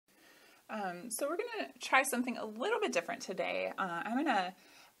So we're going to try something a little bit different today. I'm going to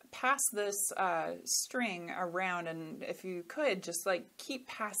pass this string around, and if you could, just like keep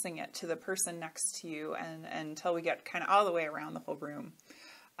passing it to the person next to you and until we get kind of all the way around the whole room.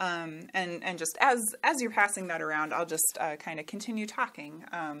 And just as you're passing that around, I'll just kind of continue talking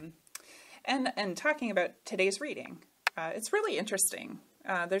and talking about today's reading. It's really interesting.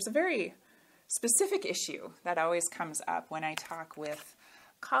 There's a very specific issue that always comes up when I talk with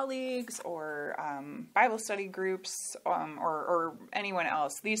colleagues or Bible study groups or anyone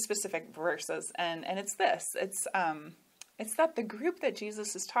else, these specific verses, and it's this. It's that the group that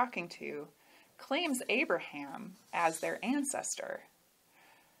Jesus is talking to claims Abraham as their ancestor.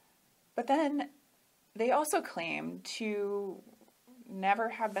 But then they also claim to never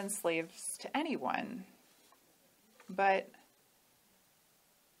have been slaves to anyone. But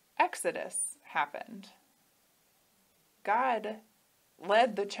Exodus happened. God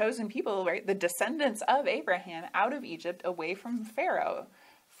led the chosen people, right, the descendants of Abraham, out of Egypt away from Pharaoh,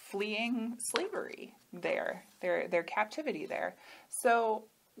 fleeing slavery there, their captivity there. So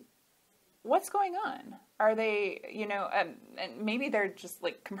what's going on? Are they, and maybe they're just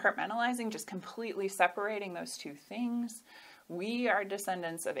like compartmentalizing, just completely separating those two things. We are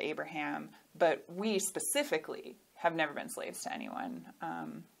descendants of Abraham, but we specifically have never been slaves to anyone.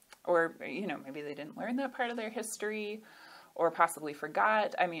 Or, maybe they didn't learn that part of their history or possibly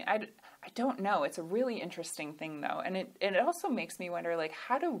forgot. I mean, I don't know. It's a really interesting thing, though. And it also makes me wonder, like,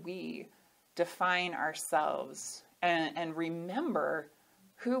 how do we define ourselves and remember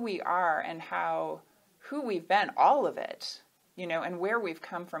who we are and who we've been, all of it, and where we've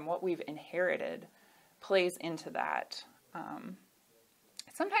come from, what we've inherited plays into that.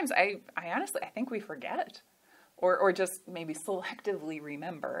 Sometimes I honestly, I think we forget or just maybe selectively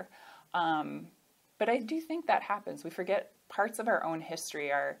remember. But I do think that happens. We forget parts of our own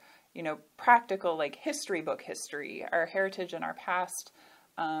history, our, practical, like history book history, our heritage and our past.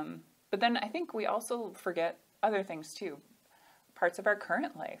 But then I think we also forget other things too, parts of our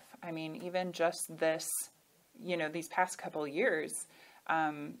current life. I mean, even just this, these past couple years,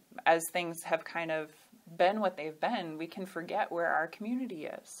 as things have kind of been what they've been, we can forget where our community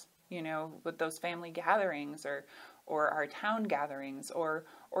is, with those family gatherings or our town gatherings or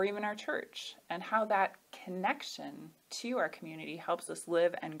even our church, and how that connection to our community helps us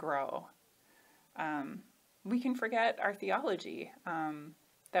live and grow. We can forget our theology,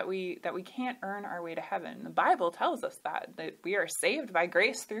 that we can't earn our way to heaven. The Bible tells us that we are saved by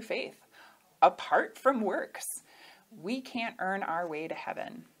grace through faith, apart from works. We can't earn our way to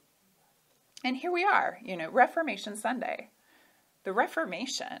heaven. And here we are, Reformation Sunday. The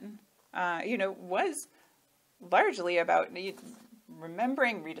Reformation, was largely about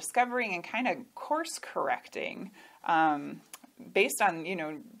remembering, rediscovering, and kind of course correcting, based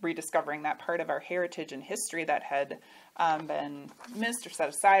on, rediscovering that part of our heritage and history that had been missed or set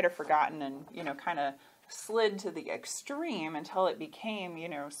aside or forgotten and, kind of slid to the extreme until it became,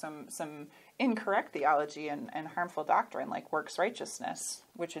 some incorrect theology and harmful doctrine like works righteousness,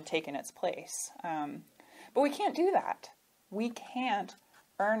 which had taken its place. But we can't do that. We can't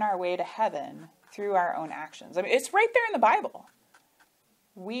earn our way to heaven through our own actions. I mean, it's right there in the Bible.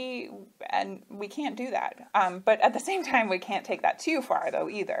 We can't do that. But at the same time, we can't take that too far, though,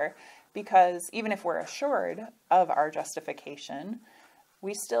 either, because even if we're assured of our justification,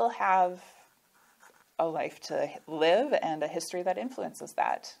 we still have a life to live and a history that influences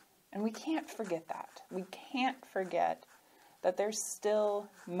that. And we can't forget that. We can't forget that there's still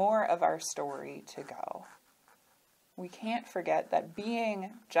more of our story to go. We can't forget that being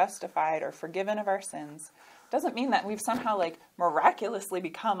justified or forgiven of our sins doesn't mean that we've somehow like miraculously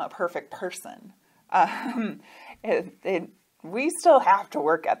become a perfect person. We still have to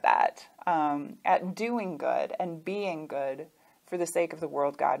work at that, at doing good and being good for the sake of the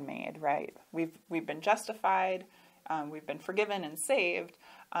world God made, right? We've been justified, we've been forgiven and saved,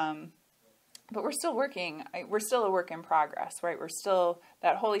 but we're still working. We're still a work in progress, right?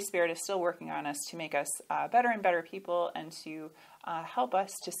 That Holy Spirit is still working on us to make us better and better people and to help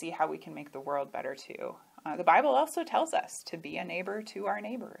us to see how we can make the world better too. The Bible also tells us to be a neighbor to our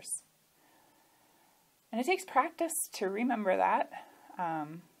neighbors. And it takes practice to remember that.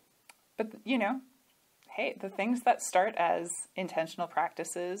 But, hey, the things that start as intentional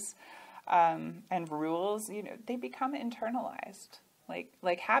practices and rules, they become internalized,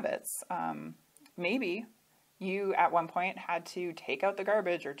 like habits. Maybe you at one point had to take out the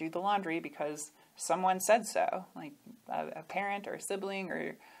garbage or do the laundry because someone said so, like a parent or a sibling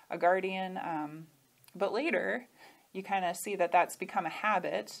or a guardian. But later, you kind of see that that's become a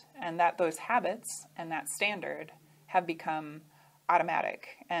habit, and that those habits and that standard have become automatic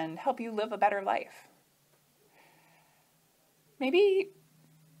and help you live a better life. Maybe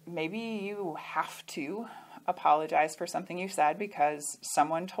you have to apologize for something you said because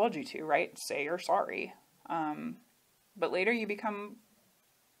someone told you to, right? Say you're sorry. But later you become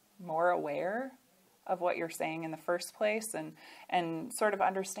more aware of what you're saying in the first place and sort of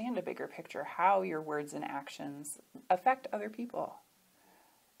understand a bigger picture, how your words and actions affect other people.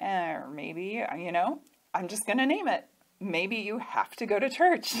 Or maybe, I'm just going to name it. Maybe you have to go to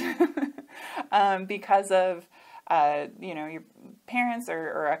church because of, your parents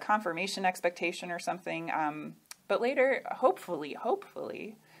or a confirmation expectation or something. But later,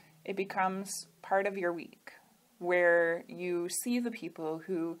 hopefully, it becomes part of your week where you see the people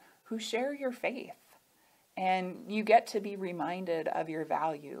who share your faith, and you get to be reminded of your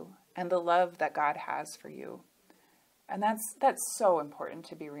value and the love that God has for you. And that's so important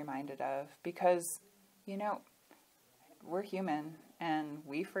to be reminded of because, we're human and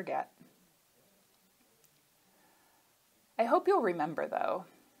we forget. I hope you'll remember, though.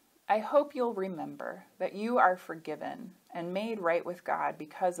 I hope you'll remember that you are forgiven and made right with God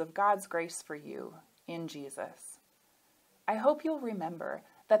because of God's grace for you in Jesus. I hope you'll remember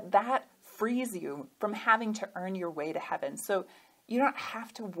that frees you from having to earn your way to heaven, so you don't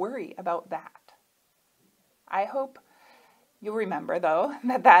have to worry about that. I hope you'll remember, though,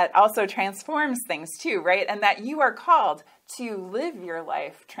 that also transforms things too, right? And that you are called to live your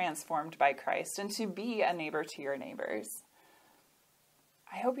life transformed by Christ and to be a neighbor to your neighbors.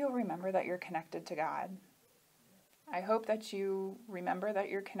 I hope you'll remember that you're connected to God. I hope that you remember that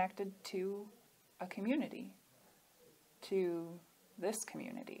you're connected to a community, to this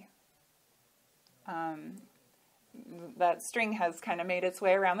community. That string has kind of made its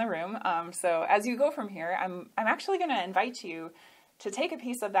way around the room. So as you go from here, I'm actually going to invite you to take a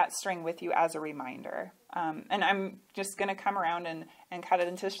piece of that string with you as a reminder. And I'm just going to come around and cut it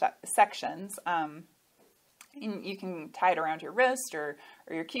into sections. You can tie it around your wrist or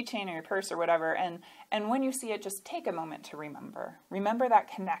your keychain or your purse or whatever. And when you see it, just take a moment to remember. Remember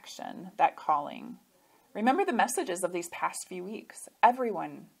that connection, that calling. Remember the messages of these past few weeks.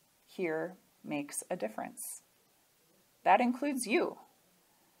 Everyone here makes a difference. That includes you.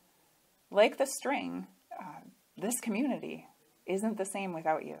 Like the string, this community isn't the same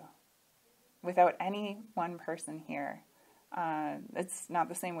without you. Without any one person here. It's not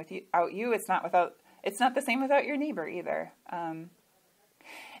the same without you. It's not the same without your neighbor either. And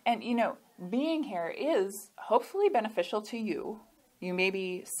being here is hopefully beneficial to you. You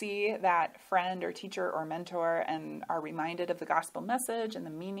maybe see that friend or teacher or mentor and are reminded of the gospel message and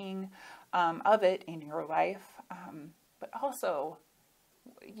the meaning of it in your life. But also,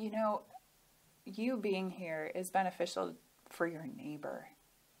 you being here is beneficial for your neighbor.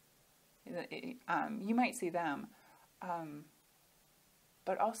 You might see them,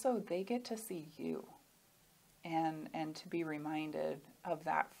 but also they get to see you and to be reminded of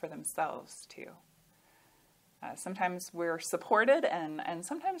that for themselves too. Sometimes we're supported and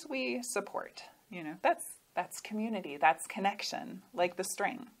sometimes we support. That's community, that's connection, like the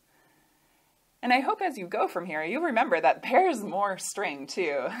string. And I hope as you go from here, you'll remember that there's more string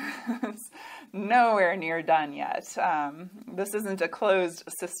too. It's nowhere near done yet. This isn't a closed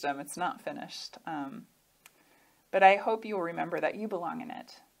system. It's not finished. But I hope you'll remember that you belong in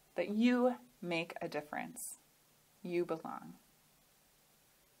it, that you make a difference. You belong.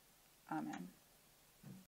 Amen.